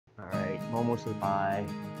Momo says bye.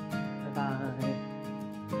 Bye-bye.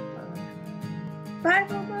 Bye,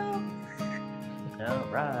 Momo.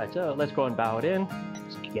 Alright, so let's go and bow it in.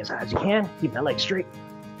 As kick as high as you can. Keep that leg straight.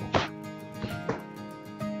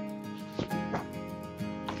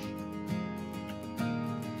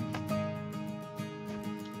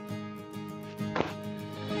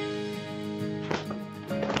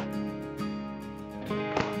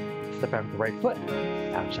 Step out with the right foot,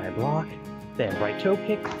 outside block, then right toe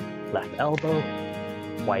kick, left elbow,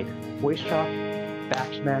 white waist chop,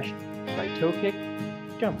 back smash, right toe kick,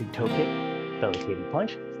 jumping toe kick, belly skating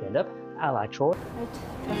punch, stand up, ally Troy.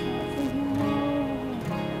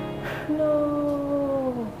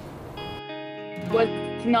 No. Was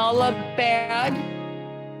Nala bad?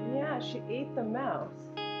 Yeah, she ate the mouse.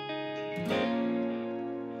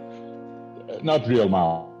 Not real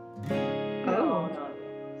mouse. Oh,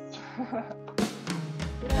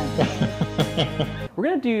 We're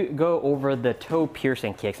gonna go over the toe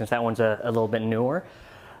piercing kick since that one's a little bit newer.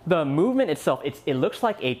 The movement itself, it looks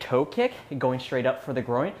like a toe kick going straight up for the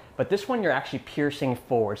groin, but this one you're actually piercing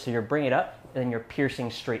forward. So you're bringing it up and then you're piercing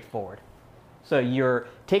straight forward. So you're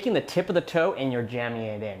taking the tip of the toe and you're jamming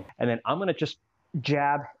it in. And then I'm gonna just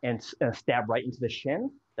jab and stab right into the shin.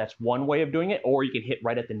 That's one way of doing it, or you can hit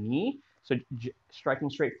right at the knee. So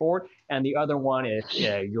striking straight forward. And the other one is,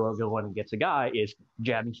 you're the one who gets a guy, is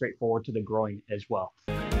jabbing straight forward to the groin as well.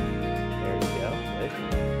 There you go.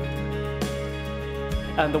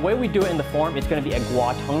 And the way we do it in the form, it's going to be a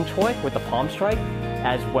gua tongue choi with the palm strike,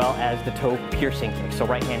 as well as the toe piercing kick. So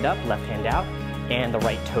right hand up, left hand out, and the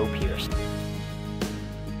right toe pierce.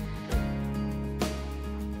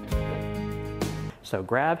 So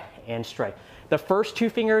grab and strike. The first two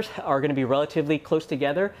fingers are going to be relatively close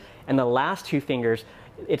together, and the last two fingers,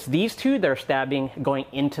 it's these two that are stabbing going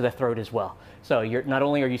into the throat as well. So you're not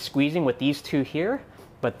only are you squeezing with these two here,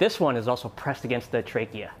 but this one is also pressed against the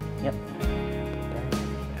trachea. Yep.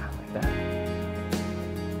 Yeah, like that.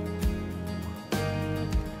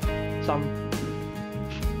 Some.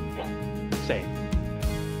 Same.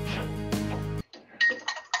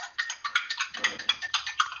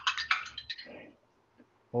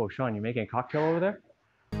 Oh, Sean, you making a cocktail over there?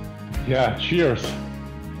 Yeah, cheers.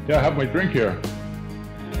 Yeah, I have my drink here.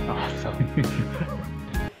 Awesome.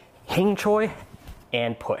 Hing choi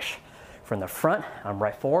and push. From the front, I'm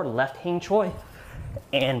right forward, left hing choi,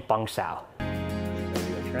 and bung sao. So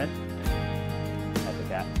do a trend. That's a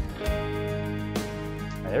tap.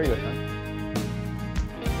 Right, there you go, Sean.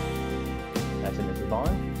 That's a Mrs.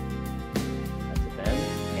 Bond. That's a bend,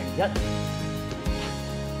 and gut.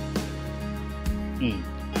 E.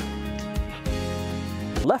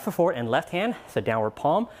 Left foot forward and left hand, it's a downward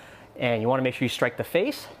palm, and you want to make sure you strike the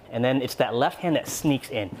face, and then it's that left hand that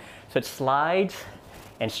sneaks in. So it slides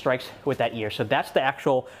and strikes with that ear. So that's the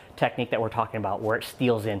actual technique that we're talking about, where it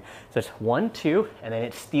steals in. So it's 1, 2, and then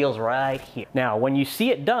it steals right here. Now, when you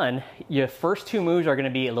see it done, your first two moves are going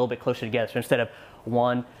to be a little bit closer together. So instead of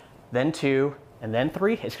 1, then 2, and then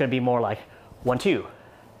 3, it's going to be more like 1, 2.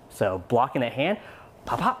 So blocking that hand,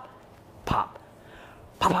 pop, pop, pop,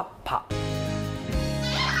 pop, pop, pop.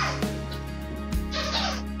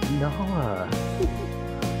 Noah. My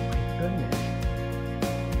goodness.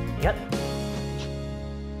 Yep.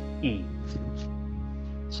 E.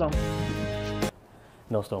 Some.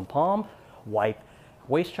 Millstone Palm. Wipe.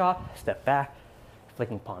 Waist chop. Step back.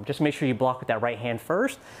 Flicking palm. Just make sure you block with that right hand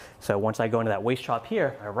first. So once I go into that waist chop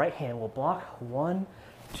here, my right hand will block 1,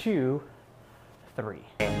 2, 3.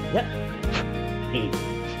 And yep. E.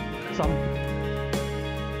 Some.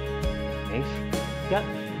 Ace. Yep.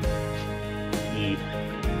 E.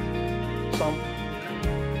 Some.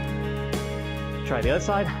 Try the other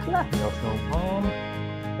side. Left Millstone Palm.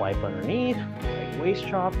 Wipe underneath. Right waist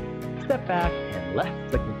chop. Step back and left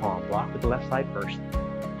flicking palm. Block with the left side first.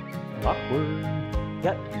 Awkward.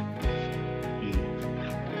 Yep. E.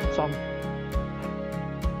 Some.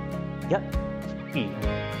 Yep. E.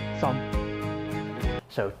 Some.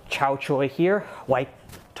 So chow choi here. Wipe.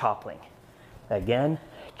 Toppling. Again.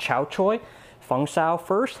 Chow choi. Feng sao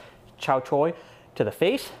first. Chow choi to the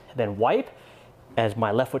face, then wipe as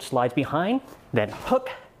my left foot slides behind, then hook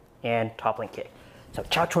and toppling kick. So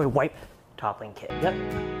chow choi, wipe, toppling kick. Yep.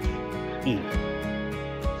 E.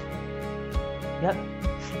 Yep.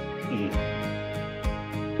 E.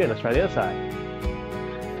 Good, let's try the other side.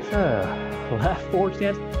 So left forward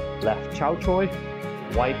stance, left chow choi,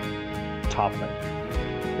 wipe, toppling.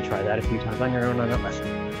 We'll try that a few times on your own on that lesson.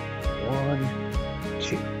 1,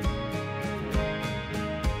 2.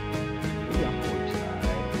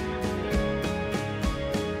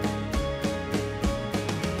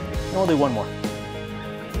 I'll do one more.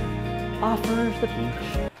 Offers the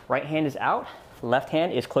beach. Right hand is out, left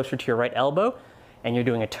hand is closer to your right elbow, and you're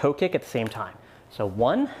doing a toe kick at the same time. So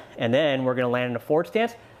 1, and then we're gonna land in a forward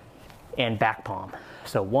stance and back palm.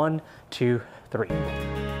 So 1, 2, 3.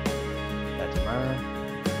 That's mine.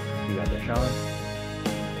 You got that, Sean?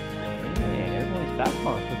 Man, everyone's back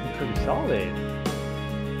palm looking pretty solid.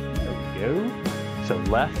 There we go. So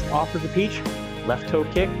left offers a peach, left toe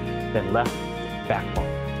kick, then left back palm.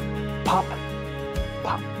 Pop,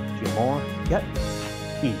 pop. 2 more. Yep.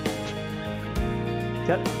 E.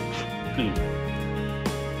 Yep. E.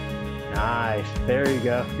 Nice. There you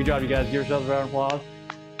go. Good job, you guys. Give yourselves a round of applause.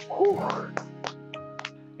 Whew.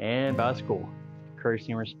 And bow school.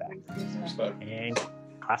 Courtesy and respect. And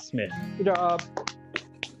class Smith. Good job.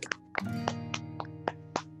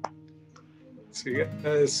 See you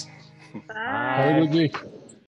guys. Have a good week.